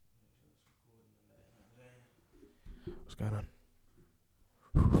going on?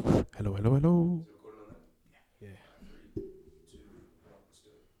 Hello, hello, hello. Yeah. Let's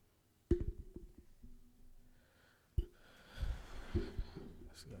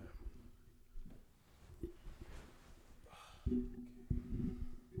go.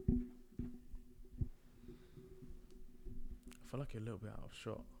 I feel like you're a little bit out of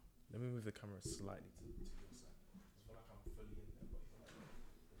shot. Let me move the camera slightly to your side. I feel like I'm fully in there, but you're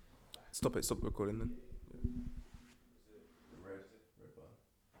like... Stop recording then. Red button.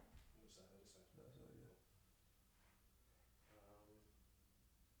 Which side? This side.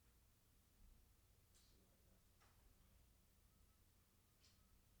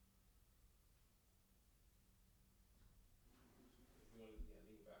 That side, yeah. If you want to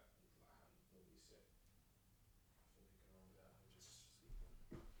lean back, like how you normally sit, I think we can roll that and just sleep on.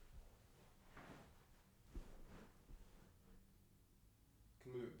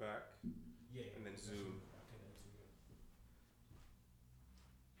 Can move it back Yeah. and then zoom. Okay, then zoom in.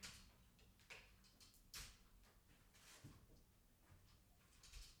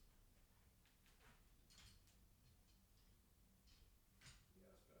 Yeah,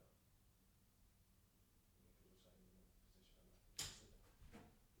 that's better. Because you're slightly in the position I'm at.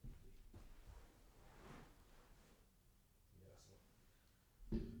 Yeah, that's it.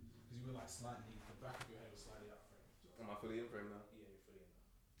 Because you were like slightly, the back of your head was slightly out frame. So Am I fully in frame now? yeah, you're fully in now.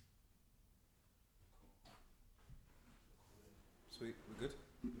 Sweet, we're good?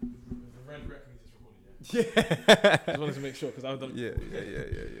 The red rec means it's recorded, yeah? Yeah. Just wanted to make sure because I've done. Yeah.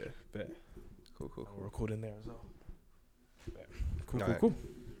 Bet. Cool. We're recording there as well. Bet. Cool. Alright. Cool.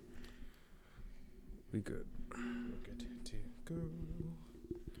 We good. We're good to go.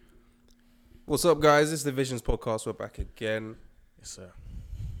 What's up, guys? This is the Visions podcast. We're back again. Yes, sir.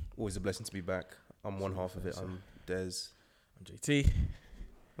 Always a blessing to be back. I'm one half of it. I'm Des, I'm JT.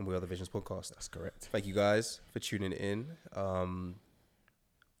 and we are the Visions podcast. That's correct. Thank you guys for tuning in.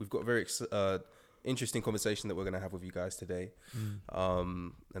 We've got a very interesting conversation that we're going to have with you guys today.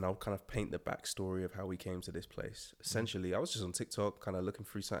 And I'll kind of paint the backstory of how we came to this place. Essentially, I was just on TikTok, kind of looking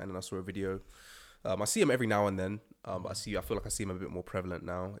through something, and I saw a video. I see him every now and then. But I feel like I see him a bit more prevalent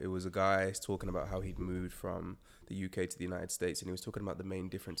now. It was a guy talking about how he'd moved from the UK to the United States, and he was talking about the main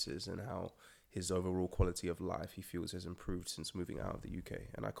differences and how his overall quality of life he feels has improved since moving out of the UK.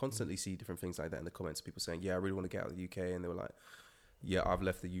 And I constantly see different things like that in the comments. People saying, "Yeah, I really want to get out of the UK," and they were like, "Yeah, I've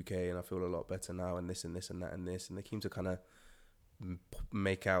left the UK and I feel a lot better now," and this and this and that and this. And they came to kind of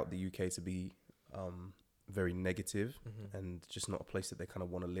make out the UK to be very negative and just not a place that they kind of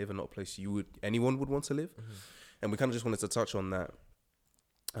want to live, and not a place anyone would want to live. And we kind of just wanted to touch on that.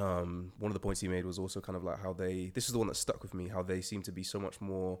 One of the points he made was also kind of like how this is the one that stuck with me, how they seem to be so much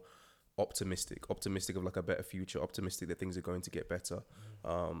more optimistic of like a better future, optimistic that things are going to get better,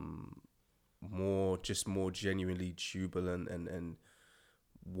 more genuinely jubilant and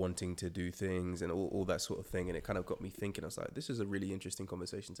wanting to do things and all that sort of thing. And it kind of got me thinking. I was like, this is a really interesting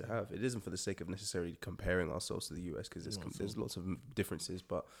conversation to have. It isn't for the sake of necessarily comparing ourselves to the US, because there's lots of differences,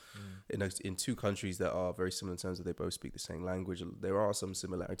 but in two countries that are very similar in terms of they both speak the same language, there are some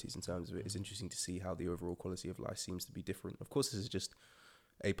similarities in terms of it. It's interesting to see how the overall quality of life seems to be different. Of course, this is just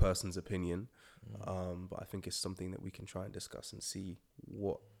a person's opinion, but I think it's something that we can try and discuss and see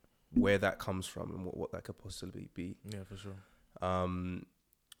where that comes from and what that could possibly be. Yeah, for sure.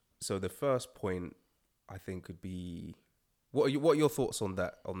 So the first point I think could be, what are your thoughts on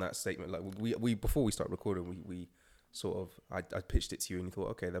that statement? Like we before we start recording, we sort of I pitched it to you and you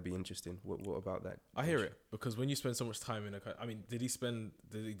thought, okay, that'd be interesting. What about that? I hear it because when you spend so much time in a country, I mean, did he say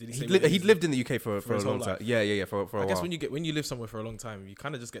he'd lived in the UK for a long time. Yeah, for a while. I guess when you live somewhere for a long time, you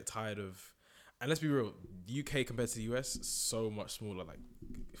kind of just get tired of. And let's be real, the UK compared to the US, so much smaller, like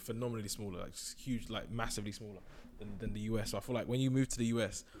phenomenally smaller, like just huge, like massively smaller than the US. So I feel like when you move to the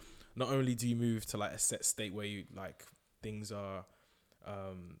US, not only do you move to like a set state where you like things are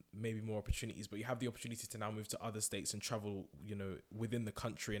maybe more opportunities, but you have the opportunity to now move to other states and travel, within the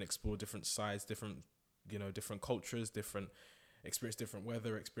country and explore different sides, different cultures, experience different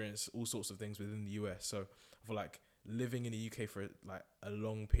weather, experience all sorts of things within the US. So I feel like living in the UK for like a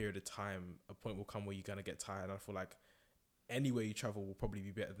long period of time, a point will come where you're gonna get tired. I feel like anywhere you travel will probably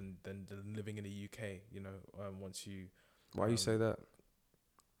be better than living in the UK. Once you. Why you say that?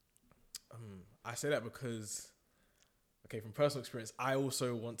 I say that because, okay, from personal experience, I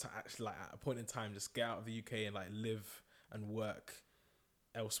also want to actually, like, at a point in time, just get out of the UK and like live and work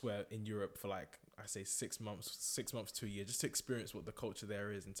elsewhere in Europe for like, I say 6 months to a year, just to experience what the culture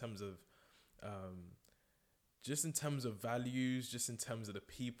there is in terms of, just in terms of values, just in terms of the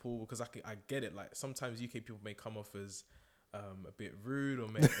people, because I get it. Like sometimes UK people may come off as a bit rude, or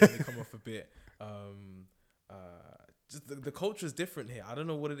may come off a bit the culture is different here. I don't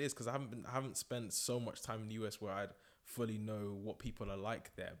know what it is because I haven't spent so much time in the US where I'd fully know what people are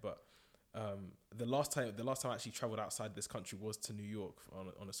like there. But the last time I actually traveled outside this country was to New York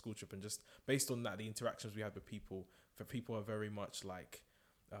on a school trip, and just based on that, the interactions we had with people, are very much like,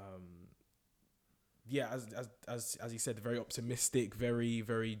 as you said, very optimistic, very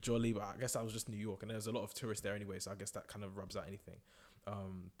very jolly. But I guess that was just New York, and there's a lot of tourists there anyway, so I guess that kind of rubs out anything.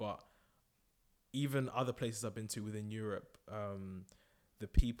 But even other places I've been to within Europe, the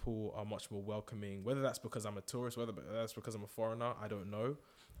people are much more welcoming. Whether that's because I'm a tourist, whether that's because I'm a foreigner, I don't know.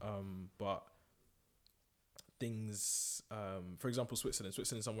 But things, for example, Switzerland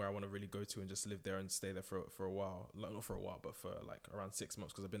is somewhere I want to really go to and just live there and stay there for a while. Not for a while, but for like around 6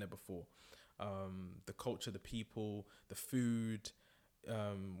 months because I've been there before. The culture, the people, the food.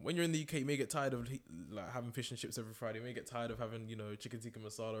 When you're in the UK, you may get tired of like having fish and chips every Friday. You may get tired of having, chicken tikka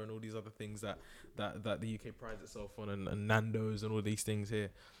masala and all these other things that the UK prides itself on, and Nando's and all these things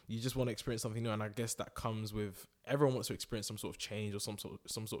here. You just want to experience something new, and I guess that comes with everyone wants to experience some sort of change or some sort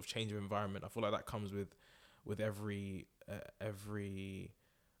of change of environment. I feel like that comes with every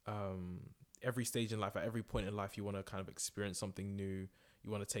stage in life. At every point in life, you want to kind of experience something new. You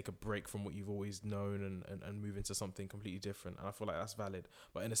want to take a break from what you've always known and move into something completely different. And I feel like that's valid.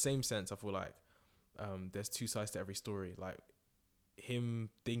 But in the same sense, I feel like there's two sides to every story. Like him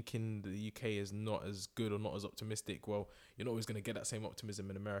thinking the UK is not as good or not as optimistic. Well, you're not always going to get that same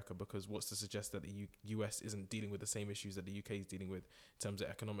optimism in America, because what's to suggest that the US isn't dealing with the same issues that the UK is dealing with in terms of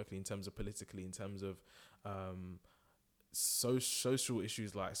economically, in terms of politically, in terms of social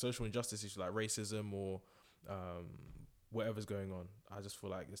issues like social injustice issues like racism or whatever's going on. I just feel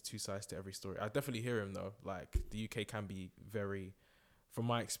like there's two sides to every story. I definitely hear him though. Like the UK can be very, from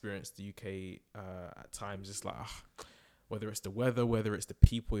my experience, the UK at times it's like whether it's the weather, whether it's the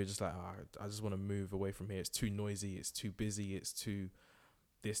people, you're just like I just want to move away from here. It's too noisy, it's too busy, it's too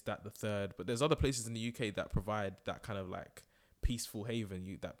this, that, the third. But there's other places in the UK that provide that kind of like peaceful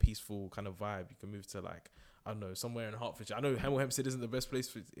haven, that peaceful kind of vibe. You can move to like, I don't know, somewhere in Hertfordshire. I know Hemel Hempstead isn't the best place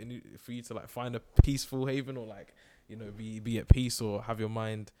for you to like find a peaceful haven or like, be at peace or have your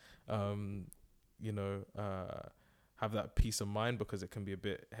mind, have that peace of mind, because it can be a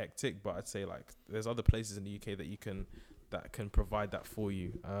bit hectic. But I'd say like there's other places in the UK that can provide that for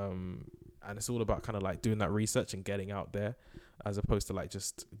you. And it's all about kind of like doing that research and getting out there, as opposed to like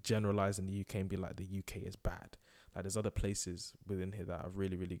just generalizing the UK and be like the UK is bad. Like there's other places within here that are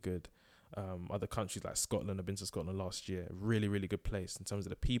really, really good. Other countries like Scotland, I've been to Scotland last year, really, really good place in terms of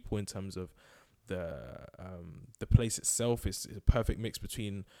the people, in terms of the place itself. Is a perfect mix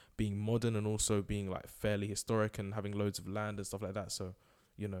between being modern and also being like fairly historic and having loads of land and stuff like that. So,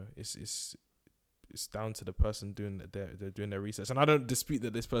 it's down to the person doing their research. And I don't dispute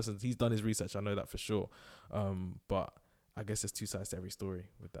that he's done his research. I know that for sure. But I guess there's two sides to every story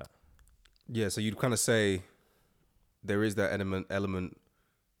with that. Yeah. So you'd kind of say there is that element.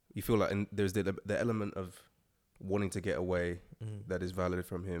 You feel like there's the element of wanting to get away that is valid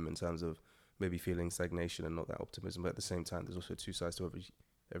from him in terms of maybe feeling stagnation and not that optimism. But at the same time, there's also two sides to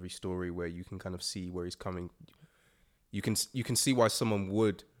every story where you can kind of see where he's coming. You can see why someone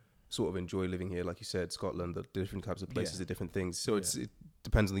would sort of enjoy living here, like you said, Scotland, the different types of places, the different things. So it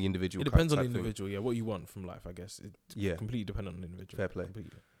depends on the individual. It depends on the individual, yeah. What you want from life, I guess. It's completely dependent on the individual. Fair play.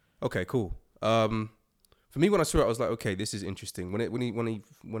 Completely. Okay, cool. For me, when I saw it, I was like, okay, this is interesting. When he,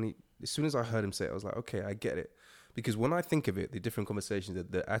 as soon as I heard him say it, I was like, okay, I get it. Because when I think of it, the different conversations,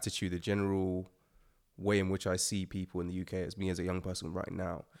 the attitude, the general way in which I see people in the UK as me as a young person right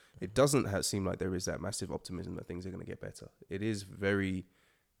now, it doesn't seem like there is that massive optimism that things are going to get better. It is very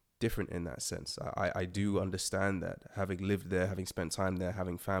different in that sense. I do understand that, having lived there, having spent time there,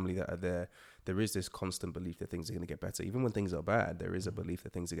 having family that are there, there is this constant belief that things are going to get better. Even when things are bad, there is a belief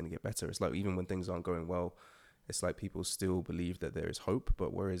that things are going to get better. It's like even when things aren't going well, it's like people still believe that there is hope.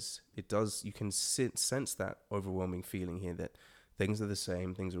 But whereas you can sense that overwhelming feeling here that things are the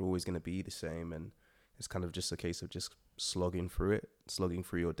same, things are always going to be the same, and it's kind of just a case of just slogging through it, slogging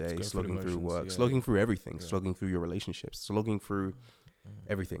through your day, slogging through work, slogging through everything, slogging through your relationships, slogging through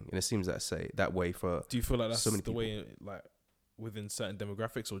everything. And it seems that way for. Do you feel like that's so many the way, like within certain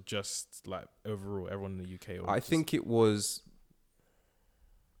demographics, or just like overall everyone in the UK? Or I think it was.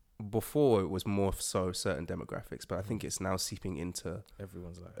 Before it was more so certain demographics, but I think it's now seeping into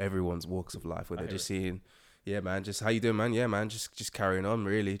everyone's walks of life, where they're just seeing, yeah, man, just how you doing, man? Yeah, man, just carrying on,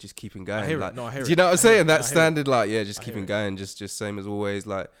 really, just keeping going. I hear like, it. No, I hear do it. You know what I'm saying? That standard, like, yeah, just keeping going, just same as always.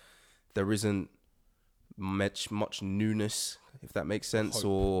 Like, there isn't much newness, if that makes sense,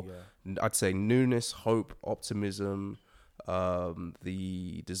 hope, or I'd say newness, hope, optimism,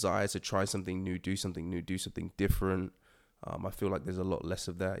 the desire to try something new, do something different. I feel like there's a lot less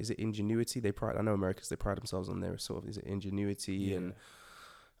of that. Is it ingenuity? I know Americans, they pride themselves on their sort of, is it ingenuity and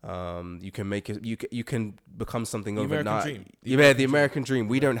you can make it, you can become something The overnight. American dream. The American dream.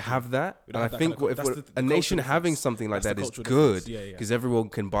 We don't have that. And I think a nation having something like that is good because everyone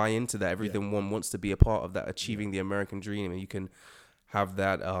can buy into that. Everyone wants to be a part of that, achieving the American dream, and you can have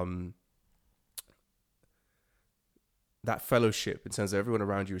that that fellowship in terms of everyone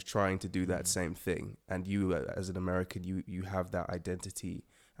around you is trying to do that same thing, and you as an American, you have that identity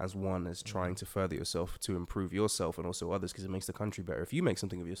as one, as trying to further yourself, to improve yourself and also others, because it makes the country better. If you make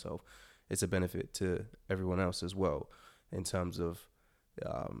something of yourself, it's a benefit to everyone else as well, in terms of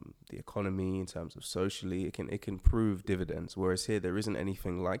the economy, in terms of socially, it can prove dividends. Whereas here, there isn't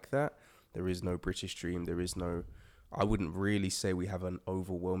anything like that. There is no British dream. There is no, I wouldn't really say we have an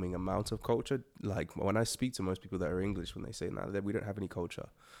overwhelming amount of culture. Like when I speak to most people that are English, when they say, no, we don't have any culture.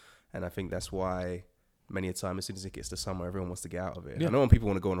 And I think that's why many a time, as soon as it gets to summer, everyone wants to get out of it. I know when people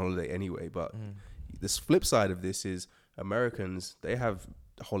want to go on holiday anyway, but this flip side of this is Americans, they have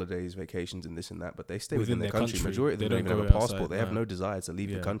holidays, vacations and this and that, but they stay within their country. Majority of them don't even have a passport. They have no desire to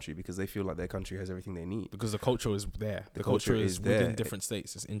leave the country because they feel like their country has everything they need. Because the culture is there. The culture is within different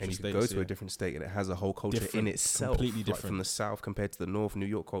states. It's interesting. And you can go to a different state and it has a whole culture in itself. Completely different. Like from the south compared to the north, New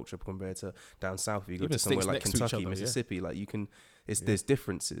York culture compared to down south. If you go to somewhere like Kentucky, Mississippi, like you can, there's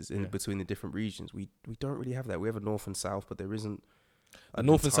differences in between the different regions. We don't really have that. We have a north and south, but there isn't a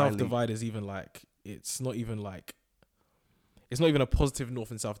north and south divide. Is even like, it's not even a positive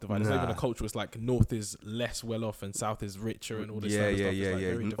north and south divide. It's not even a culture. It's like north is less well off and south is richer and all this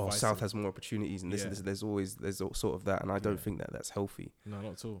stuff. Or south has more opportunities and this and this. There's sort of that, and I don't think that that's healthy. No,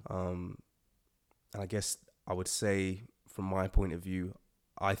 not at all. And I guess I would say, from my point of view,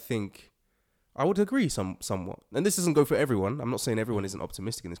 I think I would agree somewhat. And this doesn't go for everyone. I'm not saying everyone isn't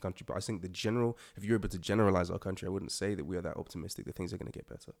optimistic in this country, but I think if you're able to generalize our country, I wouldn't say that we are that optimistic that things are going to get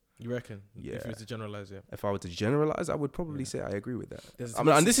better. You reckon? Yeah. If you were to generalize, If I were to generalize, I would probably say I agree with that.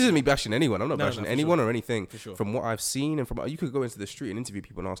 And this isn't me bashing anyone. I'm not bashing anyone or anything. From what I've seen and you could go into the street and interview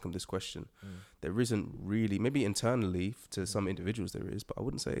people and ask them this question. There isn't really, maybe internally to some individuals there is, but I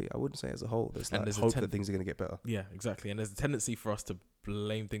wouldn't say as a whole. There's hope that things are going to get better. Yeah, exactly. And there's a tendency for us to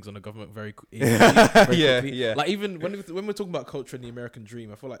blame things on the government very easily. Yeah. Like even when we're talking about culture and the American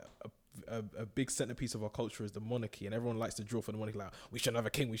dream, I feel like a big centerpiece of our culture is the monarchy, and everyone likes to draw for the monarchy. Like, we shouldn't have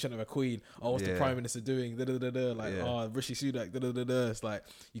a king, we shouldn't have a queen. Oh, what's the prime minister doing? Like, Rishi Sunak. It's like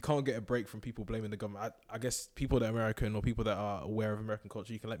you can't get a break from people blaming the government. I guess people that are American or people that are aware of American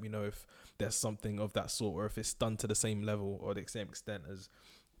culture, you can let me know if there's something of that sort, or if it's done to the same level or the same extent as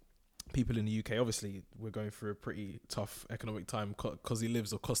people in the UK. Obviously, we're going through a pretty tough economic time because he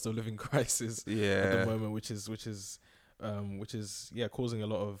lives or cost of living crisis at the moment, which is causing a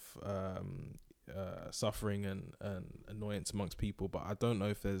lot of suffering and annoyance amongst people. But I don't know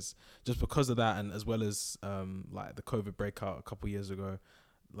if there's, just because of that, and as well as like the COVID breakout a couple of years ago,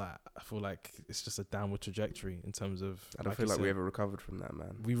 like I feel like it's just a downward trajectory in terms of. I don't feel like we ever recovered from that,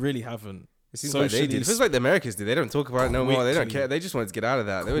 man. We really haven't. It seems like they did. It feels like the Americans did. They don't talk about it no more. They don't care. They just wanted to get out of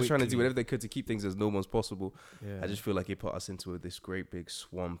that. They were trying to do whatever they could to keep things as normal as possible. I just feel like it put us into this great big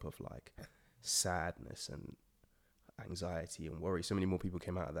swamp of like sadness and anxiety and worry. So many more people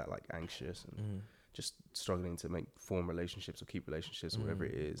came out of that like anxious and just struggling to form relationships or keep relationships or whatever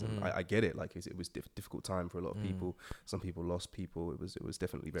it is. And I get it. Like it was difficult time for a lot of people. Some people lost people. It was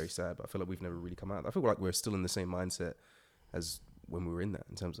definitely very sad. But I feel like we've never really come out. I feel like we're still in the same mindset as when we were in that,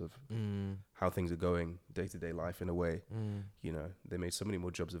 in terms of how things are going, day-to-day life in a way. You know, they made so many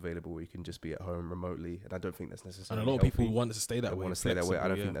more jobs available where you can just be at home remotely, and I don't think that's necessarily and a lot healthy. of people want to stay that way. I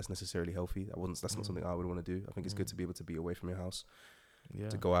don't think that's necessarily healthy. That's not something I would want to do. I think it's good to be able to be away from your house,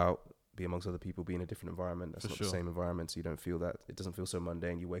 to go out, be amongst other people, be in a different environment. That's not the same environment, so you don't feel that. It doesn't feel so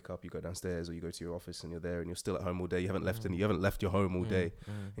mundane. You wake up, you go downstairs, or you go to your office and you're there and you're still at home all day. You haven't left your home all day,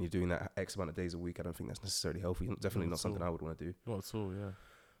 and you're doing that X amount of days a week. I don't think that's necessarily healthy. Definitely not something I would want to do. Not at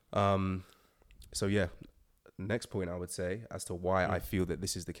all, So next point I would say as to why I feel that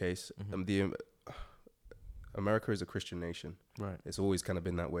this is the case. America is a Christian nation. Right. It's always kind of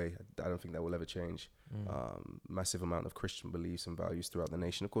been that way. I don't think that will ever change. Massive amount of Christian beliefs and values throughout the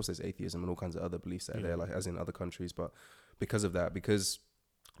nation. Of course, there's atheism and all kinds of other beliefs that are there, like as in other countries. But because of that, because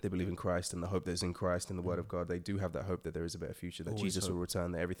they believe in Christ and the hope that's in Christ and the Word of God, they do have that hope that there is a better future, that Jesus will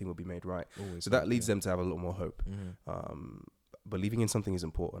return, that everything will be made right. So that leads them to have a lot more hope. Believing in something is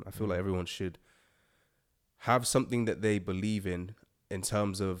important. I feel like everyone should have something that they believe in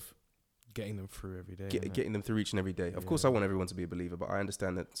terms of getting them through every day. Getting them through each and every day. Of course, I want everyone to be a believer, but I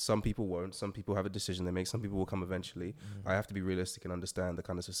understand that some people won't. Some people have a decision they make. Some people will come eventually. I have to be realistic and understand the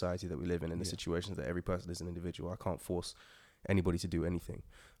kind of society that we live in and the situations that every person is an individual. I can't force anybody to do anything.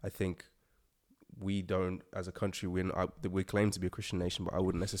 I think we don't, as a country, we claim to be a Christian nation, but I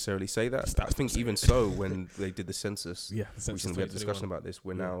wouldn't necessarily say that. I think even so, when they did the census, recently we had a discussion about this,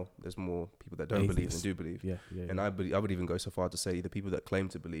 where now there's more people that don't believe than do believe. And I would even go so far to say the people that claim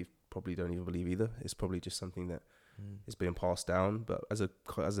to believe probably don't even believe either. It's probably just something that is being passed down. But as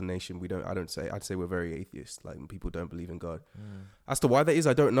a nation, I'd say we're very atheist. Like, people don't believe in God. As to why that is,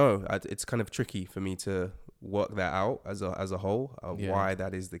 I don't know. It's kind of tricky for me to work that out as a whole, why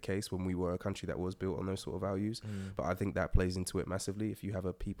that is the case when we were a country that was built on those sort of values. But I think that plays into it massively. If you have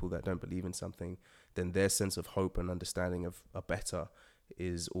a people that don't believe in something, then their sense of hope and understanding of a better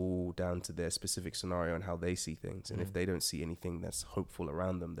is all down to their specific scenario and how they see things. And if they don't see anything that's hopeful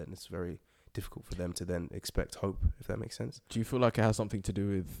around them, then it's very difficult for them to then expect hope, if that makes sense. Do you feel like it has something to do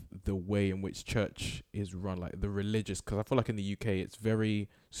with the way in which church is run, like the religious? Because I feel like in the UK it's very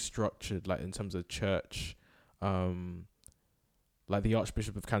structured, like in terms of church. Like the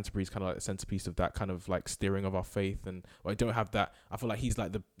Archbishop of Canterbury is kind of like the centerpiece of that kind of like steering of our faith, and I don't have that. I feel like he's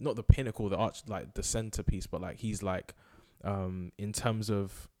like not the pinnacle, like the centerpiece, but like he's like in terms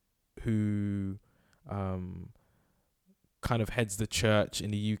of who kind of heads the church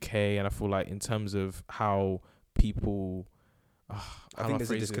in the UK, and I feel like in terms of how people, I think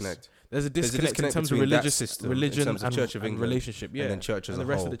there's a disconnect. There's a disconnect in terms of religion, in terms of Church of England, relationship, and then church as and a the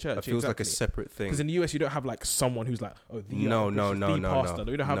rest whole. of the church. It feels like a separate thing. Because in the US, you don't have like someone who's like, oh, the pastor.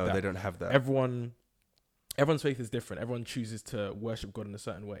 We don't have that. They don't have that. Everyone's faith is different. Everyone chooses to worship God in a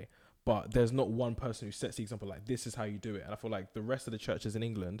certain way. But there's not one person who sets the example, like, this is how you do it. And I feel like the rest of the churches in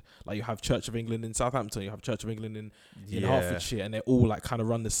England, like you have Church of England in Southampton, you have Church of England in Hertfordshire, and they're all like kind of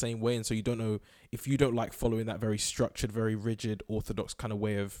run the same way. And so you don't know, if you don't like following that very structured, very rigid, orthodox kind of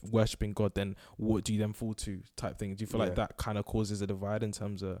way of worshiping God, then what do you then fall to type thing? Do you feel like that kind of causes a divide in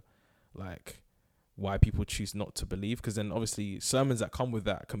terms of like why people choose not to believe? Because then obviously sermons that come with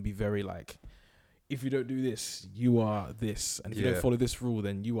that can be very like, if you don't do this, you are this, and if you don't follow this rule,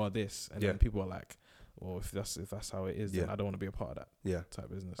 then you are this, and then people are like, well, if that's how it is, then I don't want to be a part of that type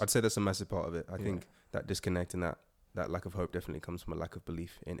of business. I'd say that's a massive part of it. I think that disconnect and that lack of hope definitely comes from a lack of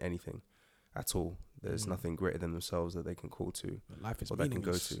belief in anything at all. There's nothing greater than themselves that they can call to, life is or they can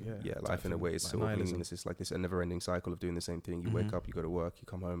go to. Life in a way is like sort of meaningless. It's like this never-ending cycle of doing the same thing. You wake up, you go to work, you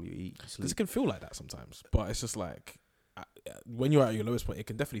come home, you eat, you sleep. Because it can feel like that sometimes, but it's just like, when you're at your lowest point, it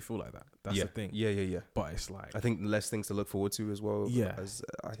can definitely feel like that. That's the thing. Yeah. But it's like, I think less things to look forward to as well. Yeah. As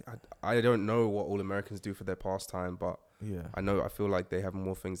I don't know what all Americans do for their pastime, but I feel like they have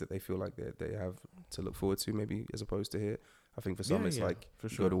more things that they feel like they have to look forward to, maybe, as opposed to here. I think for some it's like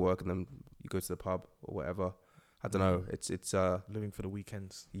you go to work and then you go to the pub or whatever. I don't know. It's living for the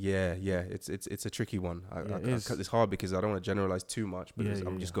weekends. Yeah. It's a tricky one. It's hard because I don't want to generalize too much, but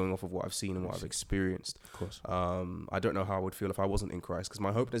I'm just going off of what I've seen and what I've experienced. Of course. I don't know how I would feel if I wasn't in Christ, because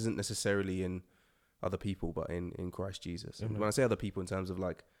my hope isn't necessarily in other people, but in Christ Jesus. And when I say other people, in terms of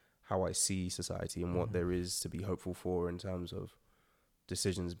like how I see society and what there is to be hopeful for in terms of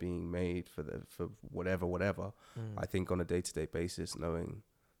decisions being made for whatever. I think on a day-to-day basis, knowing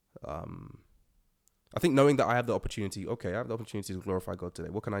that I have the opportunity, I have the opportunity to glorify God today.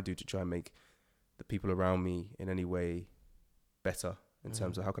 What can I do to try and make the people around me in any way better in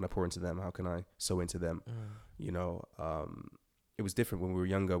terms of how can I pour into them? How can I sow into them? You know, it was different when we were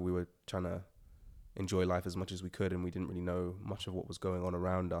younger. We were trying to enjoy life as much as we could, and we didn't really know much of what was going on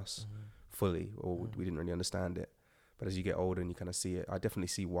around us fully, or we didn't really understand it. But as you get older and you kind of see it, I definitely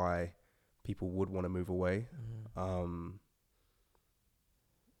see why people would want to move away.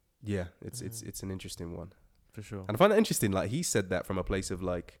 It's an interesting one. For sure. And I find it interesting, like, he said that from a place of,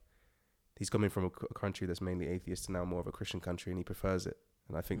 like, he's coming from a country that's mainly atheist to now more of a Christian country, and he prefers it.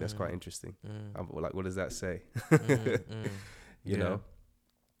 And I think that's quite interesting. Like, what does that say? You know?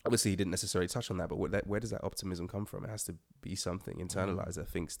 Obviously, he didn't necessarily touch on that, but where does that optimism come from? It has to be something internalized that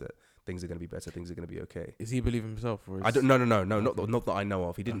thinks that things are going to be better, things are going to be okay. Is he believing himself? Or I don't. No. Not that I know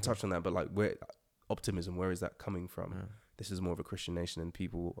of. He didn't touch on that, but like, where optimism? Where is that coming from? This is more of a Christian nation, and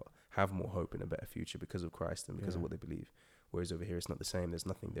people have more hope in a better future because of Christ and because of what they believe. Whereas over here, it's not the same. There's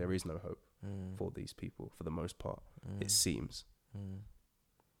nothing. There is no hope for these people, for the most part. It seems.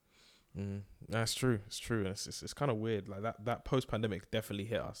 That's true. It's true. It's kind of weird. Like that post-pandemic definitely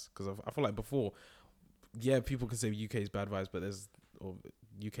hit us, because I feel like before, people can say UK's bad vibes, but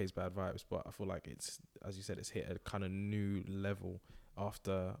UK's bad vibes, but I feel like it's, as you said, it's hit a kind of new level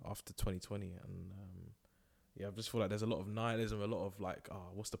after 2020, and yeah, I just feel like there's a lot of nihilism, a lot of like,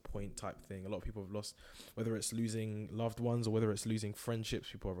 what's the point type thing. A lot of people have lost, whether it's losing loved ones or whether it's losing friendships.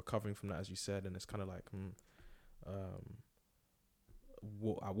 People are recovering from that, as you said, and it's kind of like,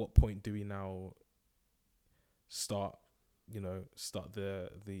 at what point do we now start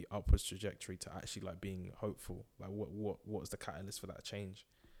the upwards trajectory to actually like being hopeful? Like what's the catalyst for that change?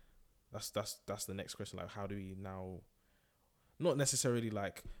 That's the next question. Like, how do we now, not necessarily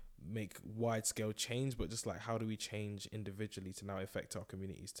like make wide scale change, but just like how do we change individually to now affect our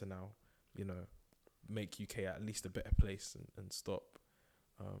communities, to now, make UK at least a better place, and stop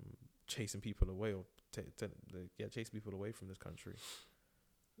chasing people away, or chasing people away from this country.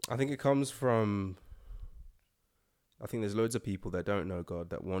 I think it comes from, I think there's loads of people that don't know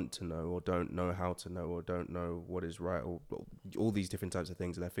God, that want to know, or don't know how to know, or don't know what is right, or all these different types of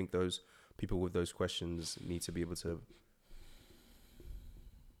things. And I think those people with those questions need to be able to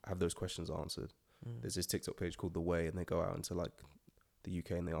have those questions answered. There's this TikTok page called The Way, and they go out into like the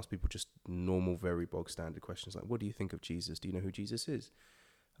UK and they ask people just normal, very bog standard questions like, what do you think of Jesus? Do you know who Jesus is?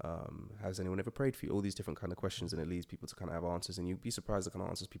 Has anyone ever prayed for you? All these different kind of questions, and it leads people to kind of have answers, and you'd be surprised the kind of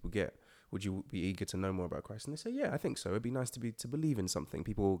answers people get. Would you be eager to know more about Christ? And they say, yeah, I think so. It'd be nice to believe in something.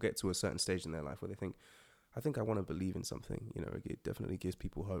 People will get to a certain stage in their life where they think, I think I want to believe in something. It definitely gives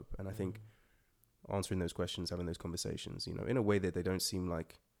people hope. And I think answering those questions, having those conversations, in a way that they don't seem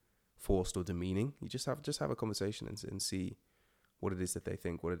like forced or demeaning. You just have a conversation and see what it is that they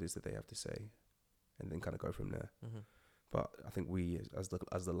think, what it is that they have to say, and then kind of go from there. But I think we, as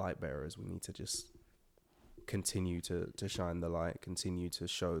the light bearers, we need to just continue to shine the light, continue to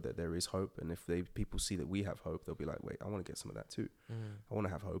show that there is hope. And if people see that we have hope, they'll be like, wait, I want to get some of that too. I want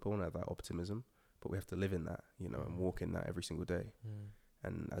to have hope. I want to have that optimism. But we have to live in that, and walk in that every single day.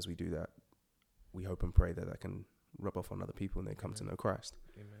 And as we do that, we hope and pray that can rub off on other people and they come to know Christ.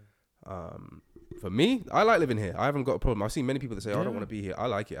 Amen. For me, I like living here. I haven't got a problem. I've seen many people that say, I don't want to be here. I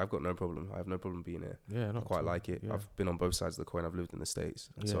like it. I've got no problem. I have no problem being here. Yeah, I quite like it. Yeah. I've been on both sides of the coin. I've lived in the States.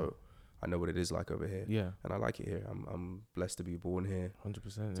 So I know what it is like over here. Yeah. And I like it here. I'm blessed to be born here.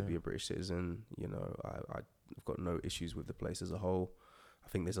 100%. To be a British citizen. I've got no issues with the place as a whole. I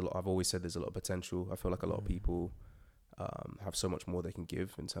think there's a lot. I've always said there's a lot of potential. I feel like a lot of people have so much more they can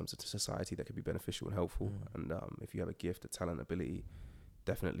give in terms of to society that could be beneficial and helpful. And if you have a gift, a talent, ability,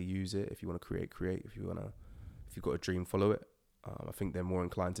 definitely use it. If you want to create. If you've got a dream, follow it. I think they're more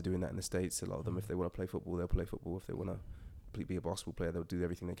inclined to doing that in the States. A lot of them, if they want to play football, they'll play football. If they want to be a basketball player, they'll do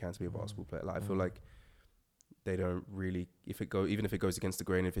everything they can to be a basketball player. Like I feel like they don't really, even if it goes against the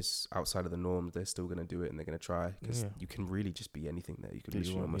grain, if it's outside of the norm, they're still going to do it and they're going to try, because you can really just be anything there. You can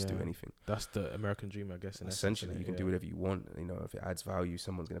literally almost do anything. That's the American dream, I guess. Essentially, you can do whatever you want. If it adds value,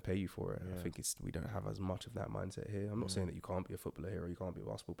 someone's going to pay you for it. I think we don't have as much of that mindset here. I'm not saying that you can't be a footballer here or you can't be a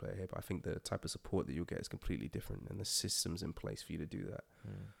basketball player here, but I think the type of support that you'll get is completely different, and the systems in place for you to do that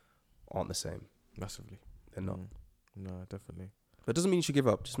aren't the same. Massively. They're not. No, definitely. But it doesn't mean you should give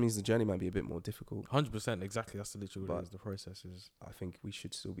up. It just means the journey might be a bit more difficult. 100%, exactly. That's literally what it is. The process is. I think we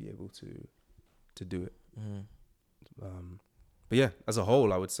should still be able to do it. But yeah, as a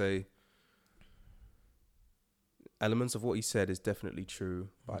whole, I would say elements of what he said is definitely true.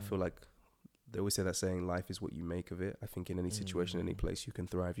 But I feel like they always say that saying, life is what you make of it. I think in any situation, any place, you can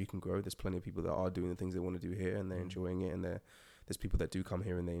thrive, you can grow. There's plenty of people that are doing the things they want to do here and they're enjoying it. And there's people that do come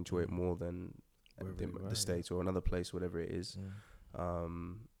here and they enjoy it more than the States or another place, whatever it is.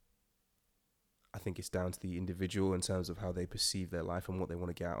 I think it's down to the individual in terms of how they perceive their life and what they want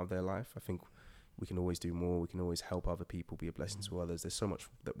to get out of their life. I think we can always do more. We can always help other people, be a blessing to others. There's so much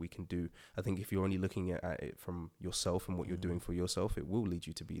that we can do. I think if you're only looking at it from yourself and what you're doing for yourself, it will lead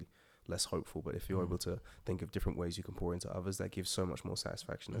you to be less hopeful. But if you're able to think of different ways you can pour into others, that gives so much more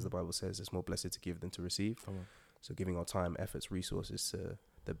satisfaction. As the Bible says, it's more blessed to give than to receive. So giving our time, efforts, resources to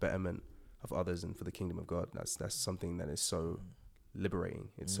the betterment of others and for the kingdom of God, that's something that is so liberating.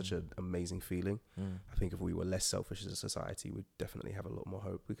 It's such an amazing feeling. I think if we were less selfish as a society, we'd definitely have a lot more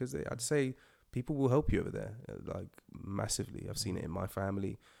hope, because I'd say people will help you over there, like massively. I've seen it in my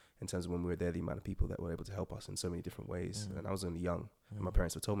family in terms of when we were there, the amount of people that were able to help us in so many different ways. And I was only young and my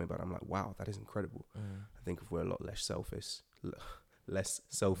parents have told me about it. I'm like, wow, that is incredible. I think if we're a lot less selfish, we'll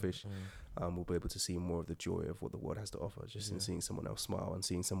be able to see more of the joy of what the world has to offer, just in seeing someone else smile and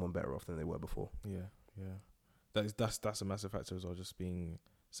seeing someone better off than they were before. That's a massive factor as well, just being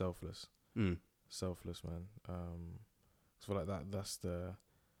selfless. Selfless, man. I feel like that's the,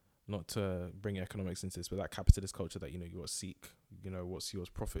 not to bring economics into this, but that capitalist culture that, you got to seek, what's yours,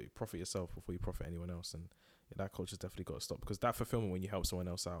 profit yourself before you profit anyone else. And that culture's definitely got to stop, because that fulfillment when you help someone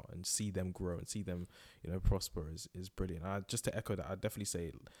else out and see them grow and see them, prosper is brilliant. Just to echo that, I'd definitely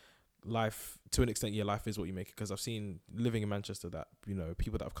say life, to an extent, yeah, life is what you make it. Because I've seen living in Manchester that, you know,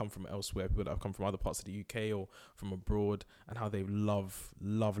 people that have come from elsewhere, people that have come from other parts of the UK or from abroad, and how they love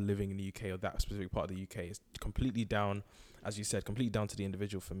living in the UK or that specific part of the UK. It's completely down, as you said, completely down to the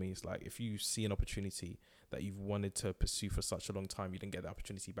individual. For me, it's like if you see an opportunity that you've wanted to pursue for such a long time, you didn't get the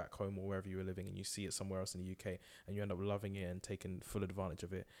opportunity back home or wherever you were living, and you see it somewhere else in the UK, and you end up loving it and taking full advantage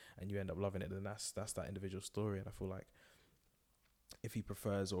of it, and you end up loving it, then that's that individual story. And I feel like if he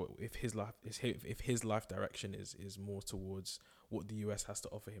prefers, or if his life direction is more towards what the US has to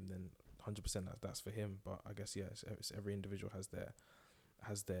offer him, then 100% that's for him. But I guess it's every individual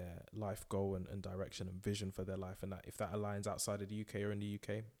has their life goal and direction and vision for their life, and that if that aligns outside of the UK or in the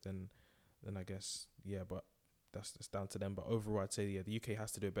UK, then I guess but that's down to them. But overall, I'd say the UK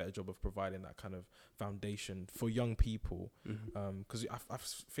has to do a better job of providing that kind of foundation for young people. Because I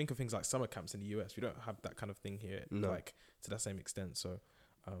think of things like summer camps in the US. We don't have that kind of thing here, like to that same extent. So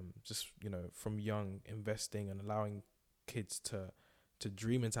just, you know, from young, investing and allowing kids to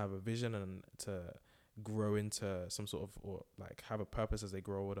dream and to have a vision and to grow into some sort of, or like have a purpose as they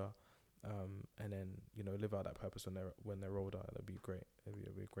grow older, and then, you know, live out that purpose when they're older. That'd be great.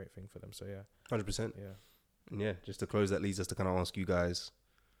 It'd be a great thing for them. So 100%. Yeah. Just to close, that leads us to kind of ask you guys,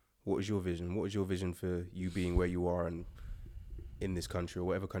 what is your vision? What is your vision for you being where you are and in this country or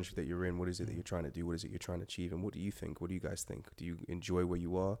whatever country that you're in? What is it that you're trying to do? What is it you're trying to achieve? And what do you think? What do you guys think? Do you enjoy where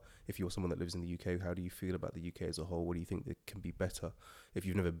you are? If you're someone that lives in the UK, how do you feel about the UK as a whole? What do you think that can be better? If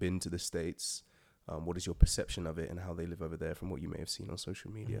you've never been to the States, what is your perception of it and how they live over there from what you may have seen on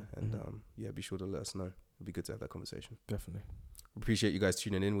social media? And be sure to let us know. It'd be good to have that conversation. Definitely. Appreciate you guys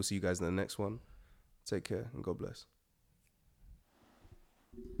tuning in. We'll see you guys in the next one. Take care and God bless.